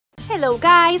Hello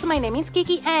guys, my name is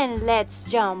Kiki and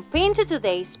let's jump into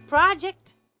today's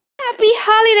project. Happy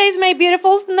holidays, my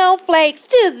beautiful snowflakes!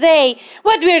 Today,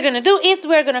 what we're gonna do is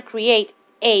we're gonna create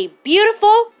a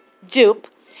beautiful dupe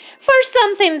for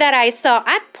something that I saw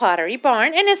at Pottery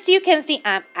Barn. And as you can see,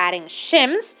 I'm adding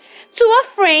shims to a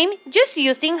frame just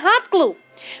using hot glue.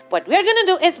 What we're gonna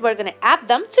do is we're gonna add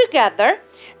them together,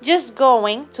 just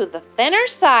going to the thinner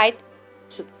side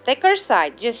to thicker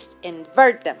side, just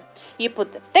invert them. You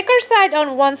put the thicker side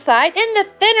on one side and the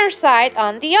thinner side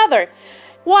on the other,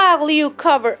 while you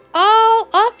cover all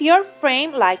of your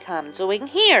frame like I'm doing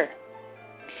here.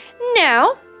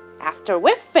 Now, after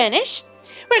we finish,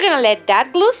 we're gonna let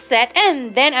that glue set,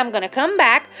 and then I'm gonna come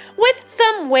back with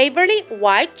some Waverly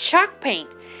white chalk paint.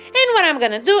 And what I'm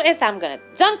gonna do is I'm gonna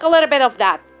dunk a little bit of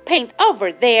that paint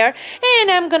over there, and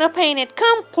I'm gonna paint it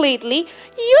completely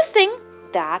using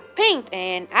that paint.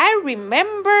 And I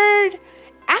remembered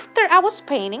after I was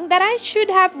painting that I should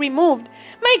have removed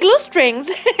my glue strings.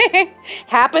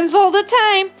 Happens all the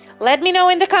time. Let me know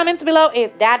in the comments below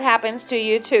if that happens to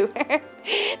you too.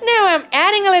 Now I'm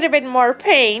adding a little bit more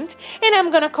paint and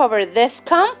I'm gonna cover this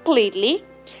completely.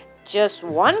 Just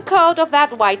one coat of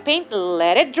that white paint,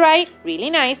 let it dry really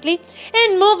nicely,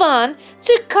 and move on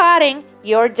to cutting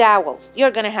your dowels.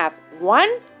 You're gonna have one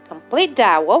complete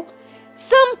dowel,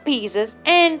 some pieces,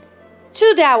 and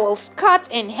two dowels cut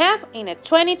in half in a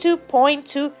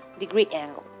 22.2 degree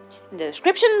angle. In the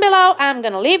description below, I'm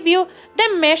gonna leave you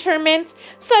the measurements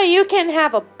so you can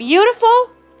have a beautiful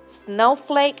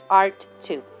snowflake art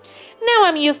too. Now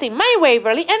I'm using my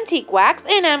Waverly Antique Wax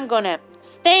and I'm gonna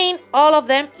stain all of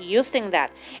them using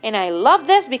that. And I love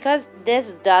this because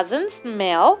this doesn't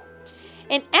smell.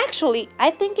 And actually,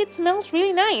 I think it smells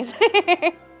really nice.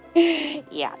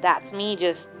 Yeah, that's me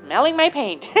just smelling my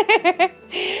paint.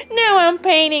 Now I'm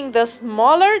painting the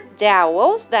smaller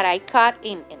dowels that I cut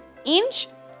in an inch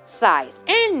size.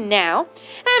 And now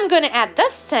I'm gonna add the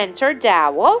center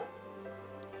dowel.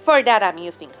 For that I'm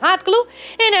using hot glue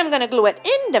and I'm gonna glue it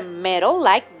in the middle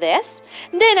like this.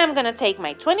 Then I'm gonna take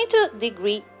my 22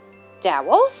 degree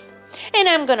dowels and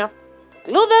I'm gonna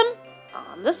glue them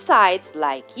on the sides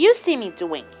like you see me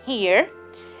doing here.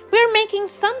 We're making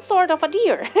some sort of a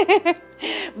deer.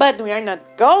 But we are not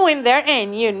going there,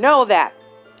 and you know that.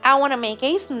 I want to make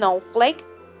a snowflake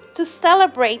to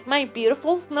celebrate my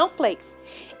beautiful snowflakes.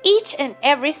 Each and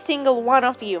every single one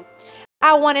of you.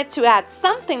 I wanted to add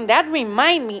something that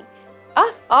reminds me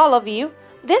of all of you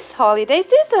this holiday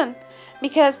season.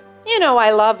 Because, you know,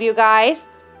 I love you guys.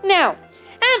 Now,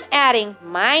 I'm adding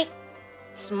my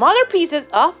smaller pieces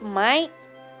of my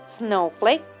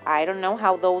snowflake. I don't know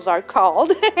how those are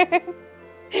called.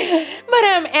 But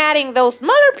I'm adding those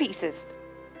smaller pieces.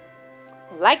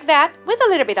 Like that, with a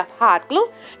little bit of hot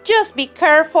glue. Just be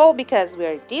careful because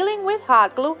we're dealing with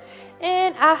hot glue.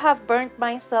 And I have burnt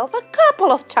myself a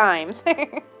couple of times.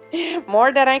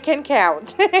 More than I can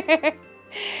count.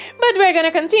 But we're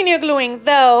gonna continue gluing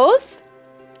those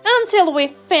until we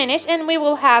finish. And we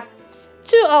will have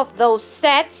two of those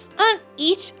sets on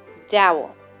each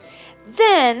dowel.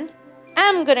 Then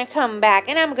I'm gonna come back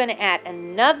and I'm gonna add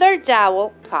another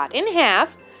dowel cut in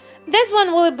half. This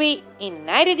one will be in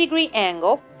 90 degree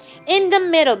angle in the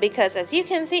middle because as you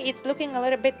can see it's looking a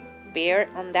little bit bare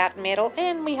on that middle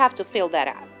and we have to fill that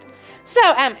out. So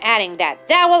I'm adding that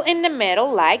dowel in the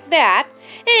middle like that,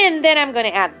 and then I'm gonna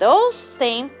add those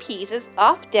same pieces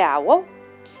of dowel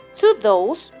to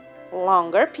those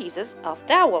longer pieces of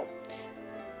dowel.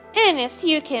 And as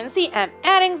you can see, I'm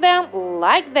adding them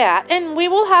like that, and we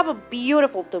will have a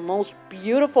beautiful, the most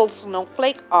beautiful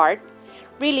snowflake art.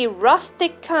 Really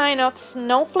rustic kind of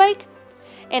snowflake.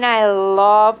 And I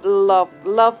love, love,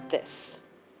 love this.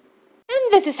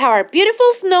 And this is how our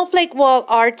beautiful snowflake wall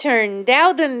art turned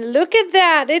out. And look at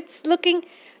that. It's looking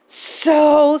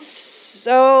so,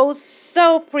 so,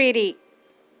 so pretty.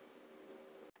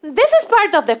 This is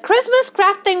part of the Christmas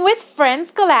Crafting with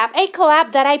Friends collab, a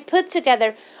collab that I put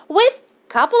together with a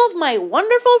couple of my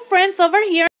wonderful friends over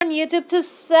here on YouTube to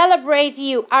celebrate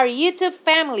you, our YouTube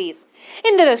families.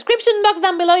 In the description box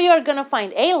down below, you are going to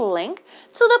find a link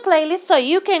to the playlist so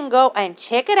you can go and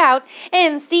check it out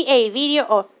and see a video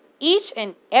of each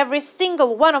and every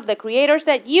single one of the creators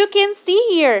that you can see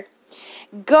here.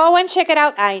 Go and check it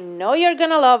out. I know you're going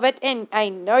to love it and I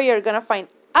know you're going to find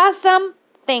awesome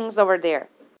things over there.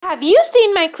 Have you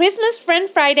seen my Christmas Friend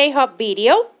Friday Hub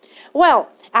video? Well,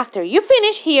 after you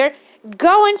finish here,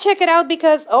 go and check it out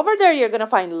because over there you're gonna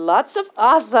find lots of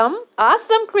awesome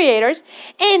creators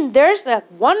and there's a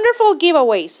wonderful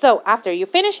giveaway. So after you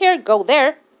finish here, go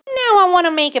there. Now I want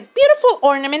to make a beautiful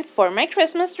ornament for my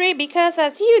Christmas tree because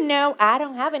as you know, I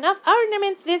don't have enough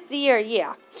ornaments this year,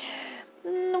 yeah.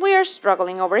 We are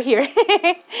struggling over here.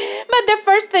 But the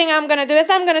first thing I'm gonna do is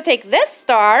I'm gonna take this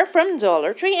star from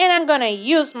Dollar Tree and I'm gonna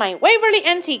use my Waverly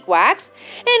Antique Wax,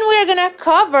 and we're gonna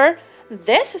cover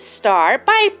this star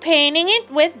by painting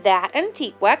it with that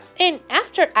antique wax. And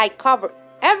after I cover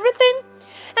everything,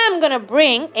 I'm gonna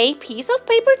bring a piece of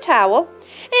paper towel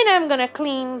and I'm gonna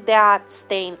clean that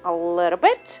stain a little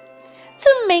bit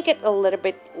to make it a little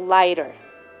bit lighter,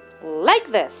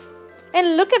 like this.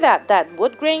 And look at that, that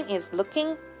wood grain is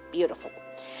looking beautiful.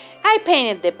 I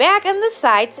painted the back and the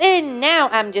sides, and now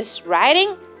I'm just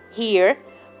writing here,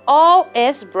 all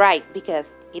is bright,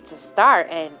 because it's a star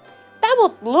and that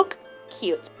would look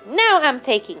cute. Now I'm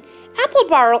taking apple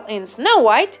barrel in Snow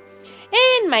White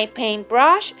and my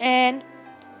paintbrush, and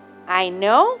I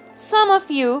know some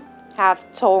of you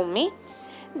have told me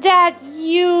that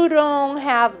you don't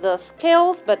have the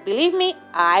skills, but believe me,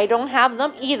 I don't have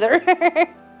them either.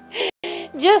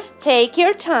 Just take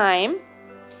your time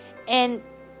and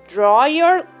draw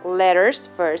your letters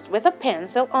first with a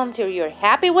pencil until you're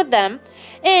happy with them,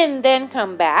 and then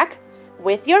come back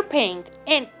with your paint,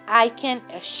 and I can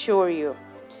assure you,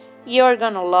 you're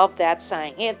gonna love that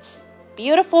sign. It's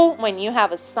beautiful when you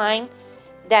have a sign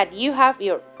that you have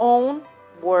your own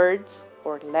words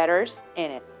or letters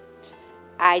in it.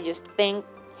 I just think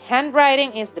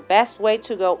handwriting is the best way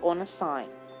to go on a sign.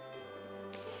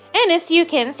 And as you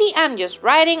can see, I'm just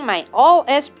writing my all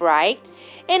is bright,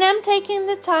 and I'm taking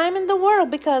the time in the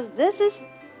world because this is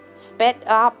sped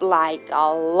up like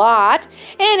a lot.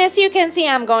 And as you can see,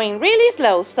 I'm going really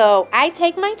slow, so I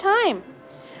take my time.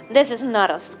 This is not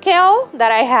a skill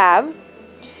that I have.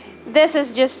 This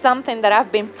is just something that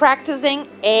I've been practicing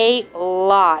a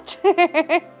lot.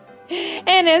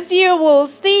 And as you will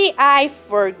see, I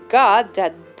forgot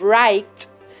that bright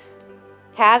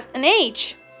has an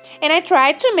H, and I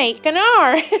tried to make an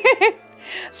R.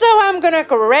 So I'm gonna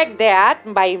correct that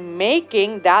by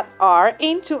making that R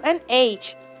into an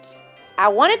H. I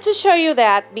wanted to show you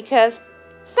that because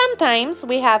sometimes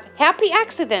we have happy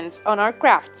accidents on our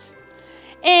crafts,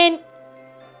 and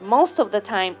most of the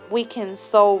time we can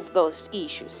solve those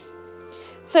issues.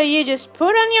 So you just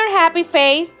put on your happy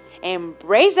face,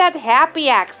 embrace that happy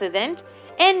accident,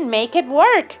 and make it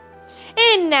work.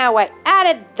 And now I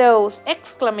added those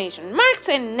exclamation marks,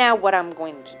 and now what I'm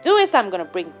going to do is I'm going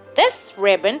to bring this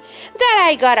ribbon that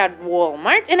I got at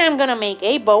Walmart, and I'm going to make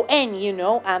a bow. And you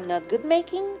know I'm not good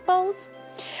making bows,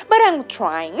 but I'm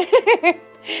trying.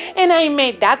 And I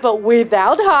made that bow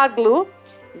without hot glue.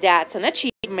 That's an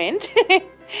achievement.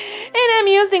 And I'm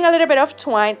using a little bit of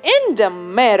twine in the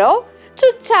middle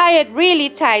to tie it really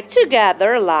tight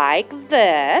together like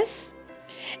this.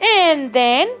 And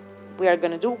then we are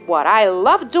gonna do what I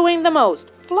love doing the most,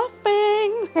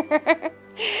 fluffing.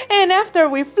 And after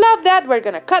we fluff that, we're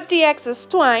gonna cut the excess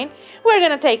twine. We're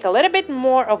gonna take a little bit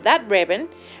more of that ribbon.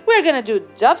 We're gonna do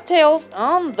dovetails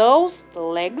on those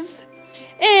legs.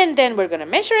 And then we're gonna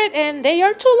measure it, and they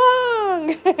are too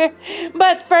long.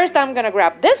 But first I'm gonna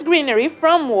grab this greenery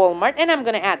from Walmart, and I'm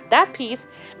gonna add that piece,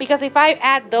 because if I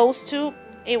add those two,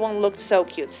 it won't look so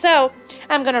cute. So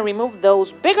I'm gonna remove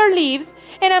those bigger leaves,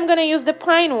 and I'm gonna use the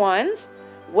pine ones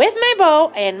with my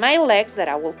bow and my legs that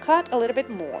I will cut a little bit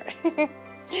more.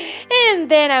 And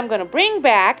then I'm gonna bring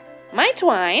back my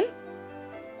twine,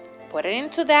 put it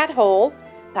into that hole,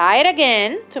 tie it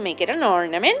again to make it an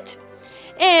ornament.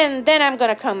 And then I'm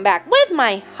gonna come back with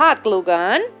my hot glue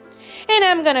gun, and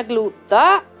I'm gonna glue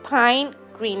the pine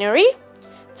greenery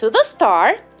to the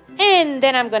star, and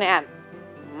then I'm gonna add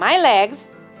my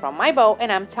legs from my bow,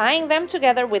 and I'm tying them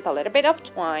together with a little bit of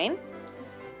twine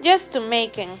just to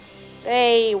make them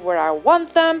stay where I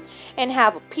want them and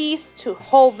have a piece to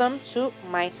hold them to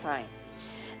my sign.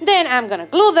 Then I'm gonna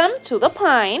glue them to the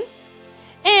pine,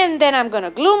 and then I'm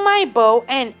gonna glue my bow,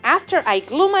 and after I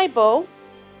glue my bow,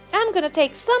 I'm gonna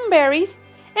take some berries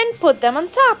and put them on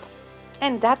top.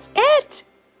 And that's it.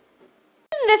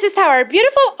 And this is how our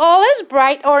beautiful all is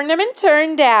bright ornament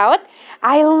turned out.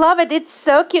 I love it. It's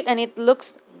so cute, and it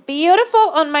looks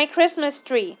beautiful on my Christmas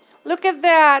tree. Look at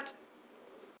that.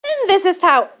 And this is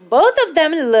how both of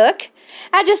them look.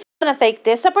 I just want to take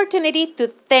this opportunity to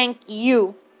thank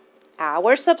you,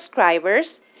 our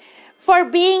subscribers, for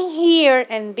being here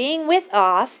and being with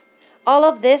us all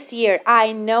of this year.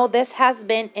 I know this has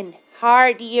been a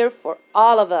hard year for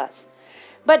all of us,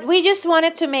 but we just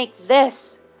wanted to make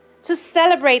this to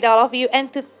celebrate all of you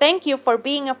and to thank you for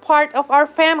being a part of our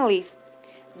families.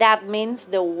 That means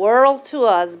the world to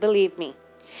us, believe me.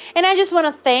 And I just want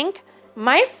to thank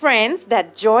my friends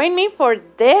that joined me for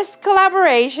this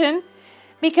collaboration,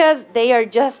 because they are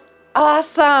just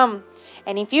awesome.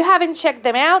 And if you haven't checked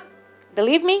them out,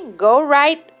 believe me, go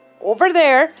right over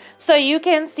there so you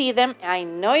can see them. I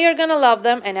know you're gonna love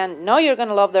them, and I know you're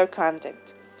gonna love their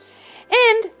content.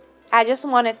 And I just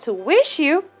wanted to wish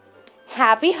you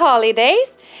happy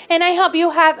holidays, and I hope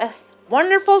you have a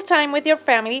wonderful time with your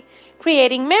family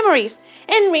creating memories.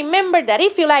 And remember that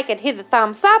if you like it, hit the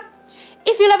thumbs up.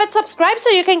 If you love it, subscribe so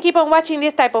you can keep on watching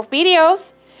this type of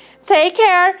videos. Take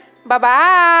care.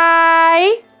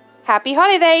 Bye-bye. Happy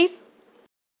holidays.